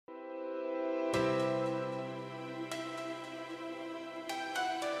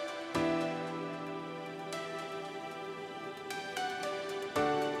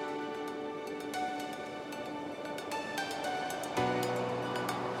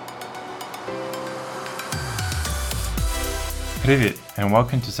Привет, and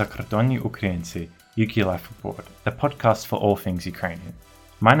welcome to Zakordoni Ukrainci, Yuki Life Report, a podcast for all things Ukrainian.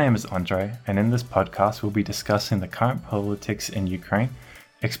 My name is Andre, and in this podcast we'll be discussing the current politics in Ukraine,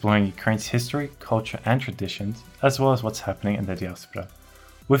 exploring Ukraine's history, culture and traditions, as well as what's happening in the diaspora.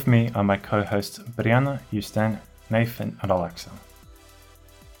 With me are my co-hosts Brianna, Houston, Nathan and Alexa.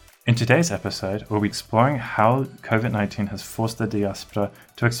 In today's episode, we'll be exploring how COVID-19 has forced the diaspora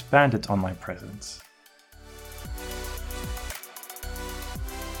to expand its online presence.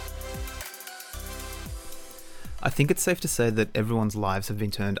 I think it's safe to say that everyone's lives have been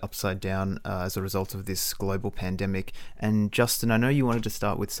turned upside down as a result of this global pandemic. And Justin, I know you wanted to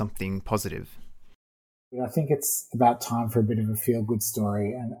start with something positive. I think it's about time for a bit of a feel-good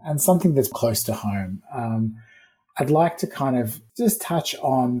story and something that's close to home. I'd like to kind of just touch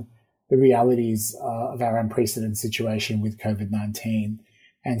on the realities of our unprecedented situation with COVID-19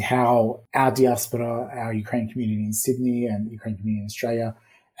 and how our diaspora, our Ukrainian community in Sydney and Ukrainian community in Australia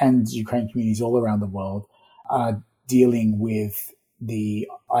and Ukrainian communities all around the world are dealing with the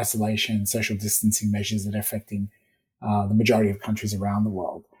isolation, social distancing measures that are affecting the majority of countries around the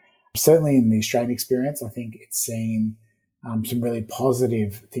world. Certainly in the Australian experience, I think it's seen some really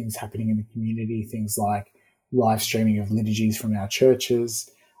positive things happening in the community, things like live streaming of liturgies from our churches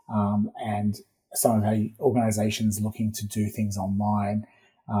and some of our organisations looking to do things online,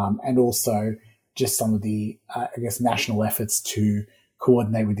 and also just some of the, national efforts to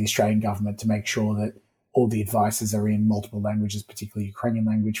coordinate with the Australian government to make sure that all the advices are in multiple languages, particularly Ukrainian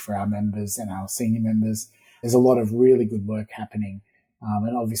language for our members and our senior members. There's a lot of really good work happening.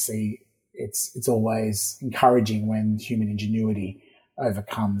 And obviously it's always encouraging when human ingenuity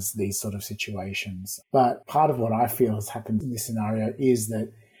overcomes these sort of situations. But part of what I feel has happened in this scenario is that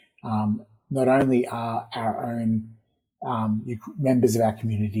not only are our own members of our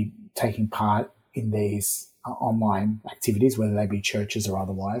community taking part in these online activities, whether they be churches or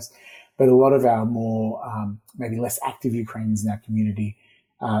otherwise, but a lot of our more, maybe less active Ukrainians in our community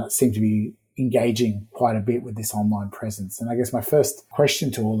seem to be engaging quite a bit with this online presence. And I guess my first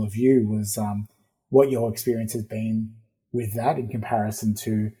question to all of you was what your experience has been with that in comparison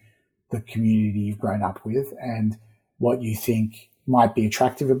to the community you've grown up with, and what you think might be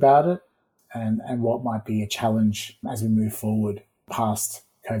attractive about it, and what might be a challenge as we move forward past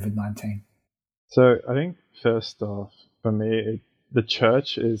COVID-19. So I think first off, for me, the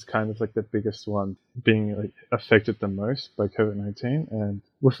church is kind of like the biggest one being affected the most by COVID-19. And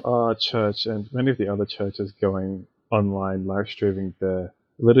with our church and many of the other churches going online, live streaming their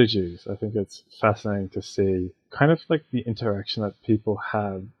liturgies, I think it's fascinating to see kind of like the interaction that people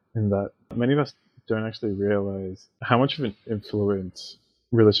have in that. Many of us don't actually realize how much of an influence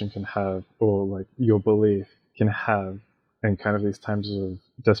religion can have, or like your belief can have in kind of these times of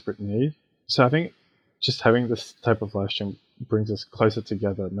desperate need. So I think just having this type of live stream brings us closer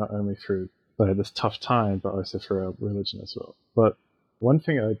together, not only through this tough time, but also through our religion as well. But one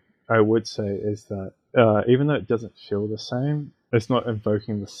thing I would say is that even though it doesn't feel the same, it's not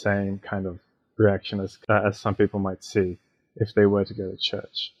invoking the same kind of reaction as some people might see if they were to go to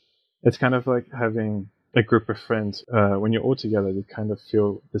church. It's kind of like having a group of friends. When you're all together, you kind of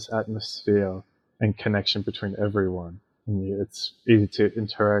feel this atmosphere and connection between everyone. And it's easy to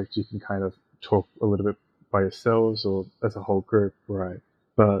interact. You can kind of talk a little bit by yourselves or as a whole group, right?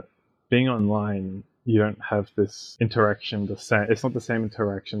 But being online, you don't have this interaction the same. It's not the same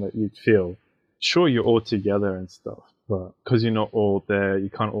interaction that you'd feel. Sure, you're all together and stuff, but because you're not all there, you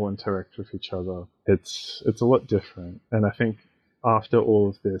can't all interact with each other. It's a lot different. And I think after all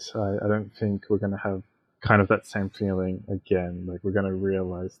of this, I don't think we're going to have kind of that same feeling again. Like, we're going to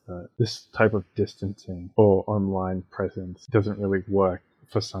realize that this type of distancing or online presence doesn't really work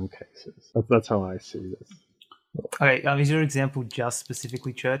for some cases. That's how I see this. Okay, is your example just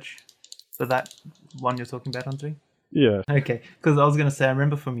specifically church for that one you're talking about, Andre? Yeah. Okay, because I was going to say, I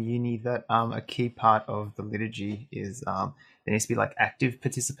remember from uni that a key part of the liturgy is there needs to be like active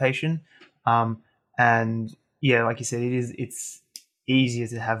participation. And yeah, like you said, it's easier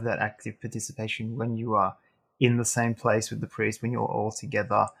to have that active participation when you are in the same place with the priest, when you're all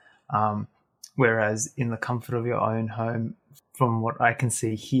together. Whereas in the comfort of your own home, from what I can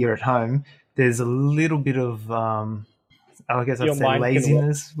see here at home, there's a little bit of, I guess I'd say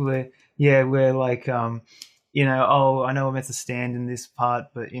laziness where like, I know I'm meant to stand in this part,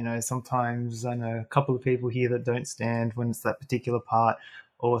 but, sometimes I know a couple of people here that don't stand when it's that particular part,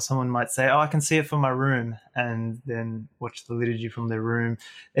 or someone might say, I can see it from my room, and then watch the liturgy from their room.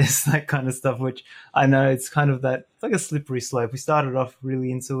 It's that kind of stuff, which I know it's kind of that, it's like a slippery slope. We started off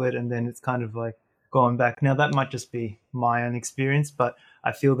really into it, and then it's kind of like, gone back. Now, that might just be my own experience, but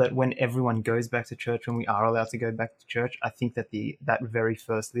I feel that when everyone goes back to church, when we are allowed to go back to church, I think that that very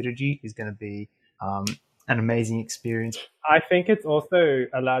first liturgy is going to be an amazing experience. I think it's also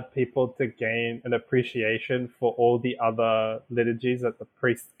allowed people to gain an appreciation for all the other liturgies that the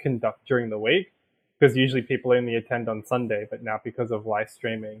priests conduct during the week, because usually people only attend on Sunday, but now because of live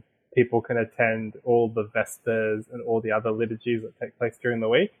streaming, people can attend all the Vespers and all the other liturgies that take place during the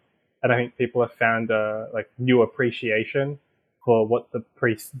week. And I think people have found a new appreciation for what the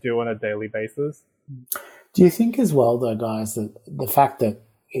priests do on a daily basis. Do you think as well, though, guys, that the fact that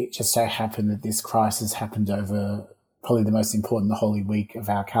it just so happened that this crisis happened over probably the most important Holy Week of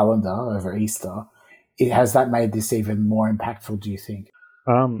our calendar, over Easter, has that made this even more impactful, do you think?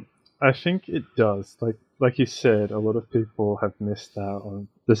 I think it does. Like you said, a lot of people have missed out on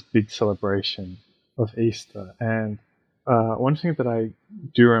this big celebration of Easter. And one thing that I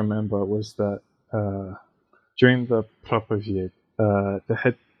do remember was that during the Propoviet,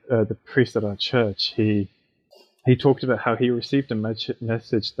 the priest at our church, he talked about how he received a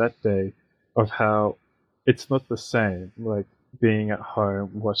message that day of how it's not the same, like being at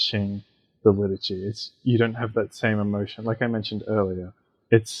home watching the liturgy. You don't have that same emotion. Like I mentioned earlier,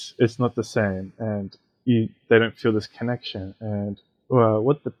 it's not the same, and they don't feel this connection. And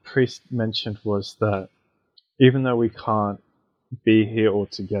what the priest mentioned was that even though we can't be here all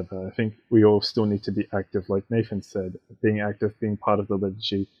together, I think we all still need to be active, like Nathan said, being active, being part of the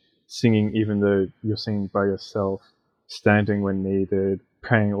liturgy, singing even though you're singing by yourself, standing when needed,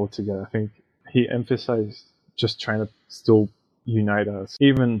 praying all together. I think he emphasized just trying to still unite us,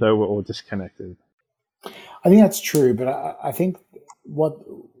 even though we're all disconnected. I think that's true, but I think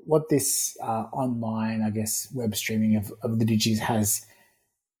what this online, I guess, web streaming of liturgies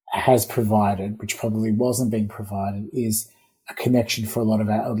has provided, which probably wasn't being provided, is a connection for a lot of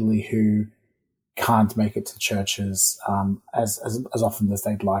our elderly who can't make it to churches as often as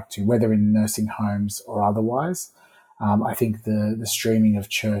they'd like to, whether in nursing homes or otherwise. I think the streaming of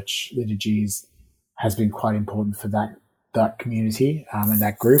church liturgies has been quite important for that community and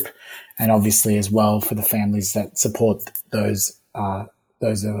that group, and obviously as well for the families that support those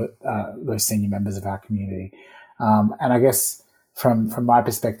senior members of our community. And I guess from my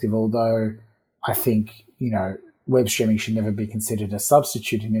perspective, although I think, web streaming should never be considered a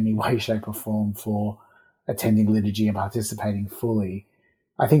substitute in any way, shape or form for attending liturgy and participating fully,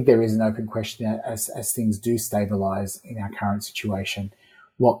 I think there is an open question as things do stabilize in our current situation,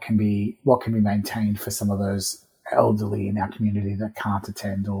 what can be maintained for some of those elderly in our community that can't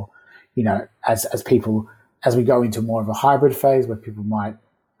attend, or, as we go into more of a hybrid phase where people might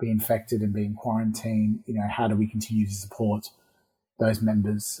be infected and be in quarantine, how do we continue to support those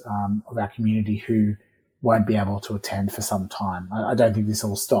members of our community who won't be able to attend for some time? I don't think this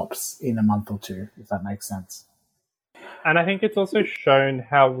all stops in a month or two, if that makes sense. And I think it's also shown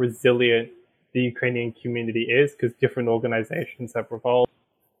how resilient the Ukrainian community is, because different organizations have revolved.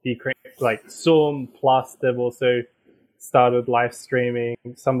 Like Zoom, plus they've also started live streaming.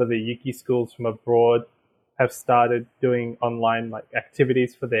 Some of the Yuki schools from abroad have started doing online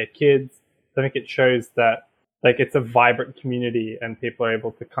activities for their kids. I think it shows that it's a vibrant community and people are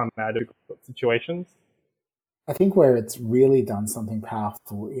able to come out of difficult situations. I think where it's really done something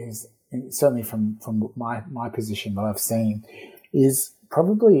powerful is, certainly from my position, what I've seen, is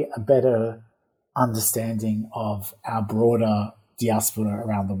probably a better understanding of our broader diaspora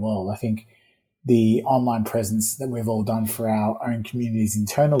around the world. I think the online presence that we've all done for our own communities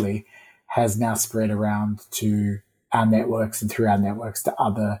internally has now spread around to our networks and through our networks to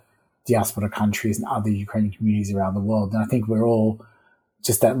other diaspora countries and other Ukrainian communities around the world. And I think we're all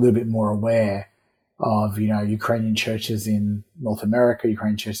just that little bit more aware of, Ukrainian churches in North America,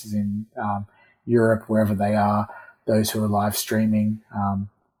 Ukrainian churches in Europe, wherever they are, those who are live streaming,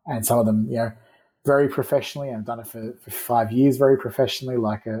 and some of them, very professionally, and I've done it for 5 years, very professionally,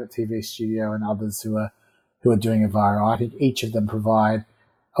 like a TV studio, and others who are doing it via. I think each of them provide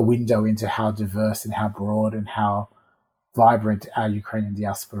a window into how diverse and how broad and how vibrant our Ukrainian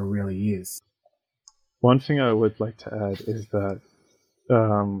diaspora really is. One thing I would like to add is that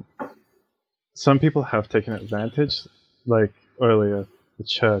some people have taken advantage, like earlier, the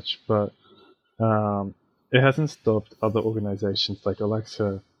church, but it hasn't stopped other organizations, like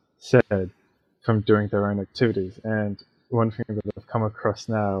Alexa said, from doing their own activities. And one thing that I've come across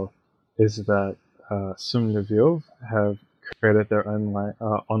now is that Sum Lviv have created their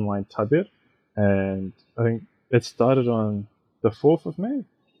online tabir, and I think it started on the 4th of May,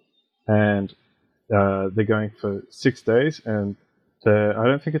 and they're going for 6 days, and I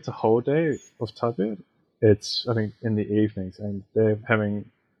don't think it's a whole day of tabir. It's, I think, in the evenings, and they're having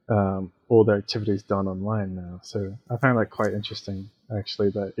all their activities done online now. So I find that quite interesting, actually,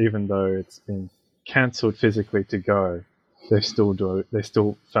 that even though it's been cancelled physically to go, they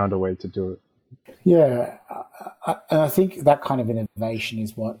still found a way to do it. Yeah, and I think that kind of innovation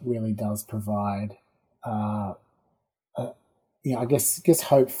is what really does provide, I guess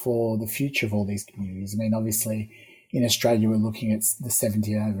hope for the future of all these communities. I mean, obviously, in Australia, we're looking at the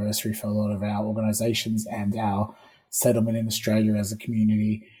 70th anniversary for a lot of our organisations and our settlement in Australia as a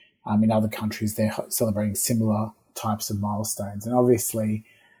community. In other countries, they're celebrating similar types of milestones, and obviously,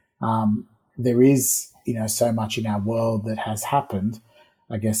 there is so much in our world that has happened,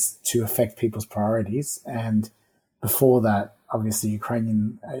 I guess, to affect people's priorities. And before that, obviously,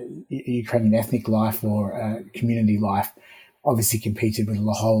 Ukrainian ethnic life or community life obviously competed with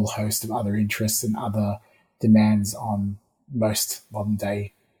a whole host of other interests and other demands on most modern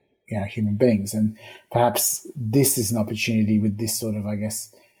day, human beings. And perhaps this is an opportunity with this sort of, I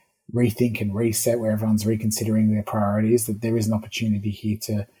guess, rethink and reset where everyone's reconsidering their priorities, that there is an opportunity here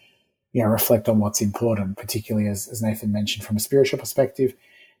to, reflect on what's important, particularly as Nathan mentioned, from a spiritual perspective,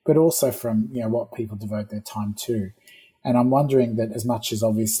 but also from, what people devote their time to. And I'm wondering that as much as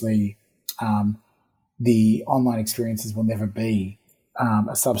obviously the online experiences will never be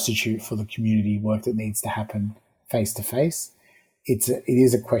a substitute for the community work that needs to happen face to face, it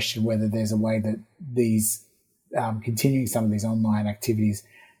is a question whether there's a way that these continuing some of these online activities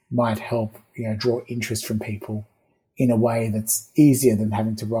might help draw interest from people in a way that's easier than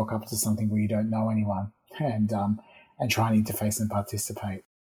having to rock up to something where you don't know anyone and try and interface and participate.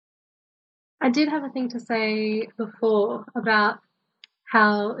 I did have a thing to say before about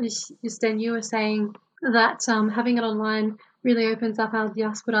how, Sten, you were saying that having it online really opens up our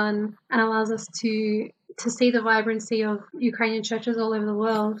diaspora and allows us to see the vibrancy of Ukrainian churches all over the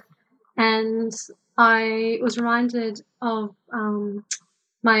world. And I was reminded of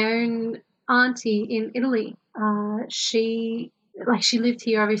my own auntie in Italy. She lived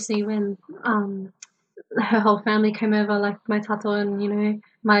here obviously when her whole family came over, like my tato and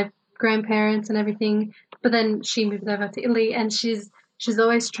my grandparents and everything. But then she moved over to Italy, and she's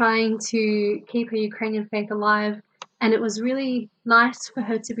always trying to keep her Ukrainian faith alive. And it was really nice for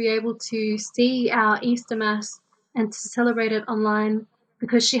her to be able to see our Easter Mass and to celebrate it online,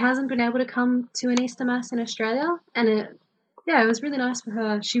 because she hasn't been able to come to an Easter Mass in Australia. And it was really nice for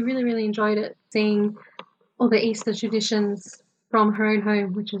her. She really, really enjoyed it, seeing all the Easter traditions from her own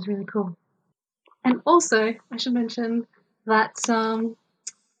home, which is really cool. And also, I should mention that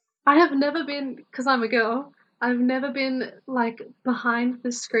I have never been, because I'm a girl, I've never been behind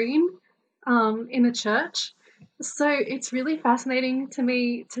the screen in a church. So it's really fascinating to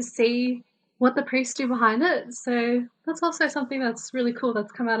me to see what the priests do behind it. So that's also something that's really cool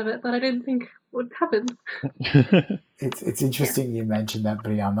that's come out of it that I didn't think would happen. It's interesting you mentioned that,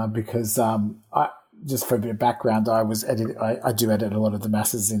 Brianna, because just for a bit of background, I do edit a lot of the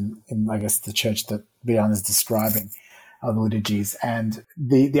masses in I guess the church that Brianna's describing, the liturgies, and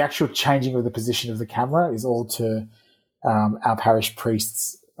the actual changing of the position of the camera is all to our parish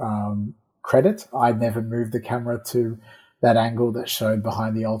priest's credit. I never moved the camera to that angle that showed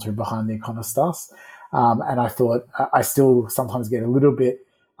behind the altar, behind the iconostas, and I thought I still sometimes get a little bit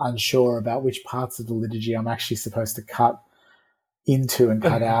unsure about which parts of the liturgy I'm actually supposed to cut into and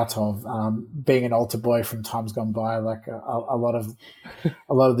cut out of. Being an altar boy from times gone by, like a lot of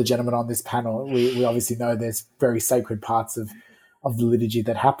the gentlemen on this panel, we obviously know there's very sacred parts of the liturgy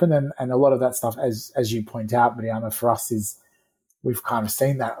that happen, and a lot of that stuff, as you point out, Mariana, for us is we've kind of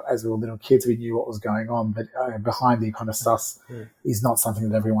seen that as we were little kids. We knew what was going on, but behind the iconostas is not something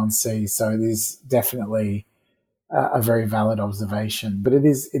that everyone sees. So it is definitely a very valid observation. But it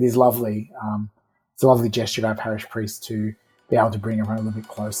is lovely. It's a lovely gesture of our parish priest to be able to bring everyone a little bit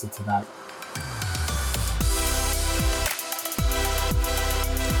closer to that.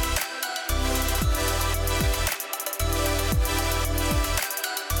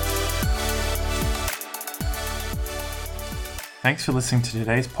 Thanks for listening to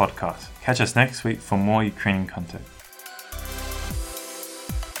today's podcast. Catch us next week for more Ukrainian content.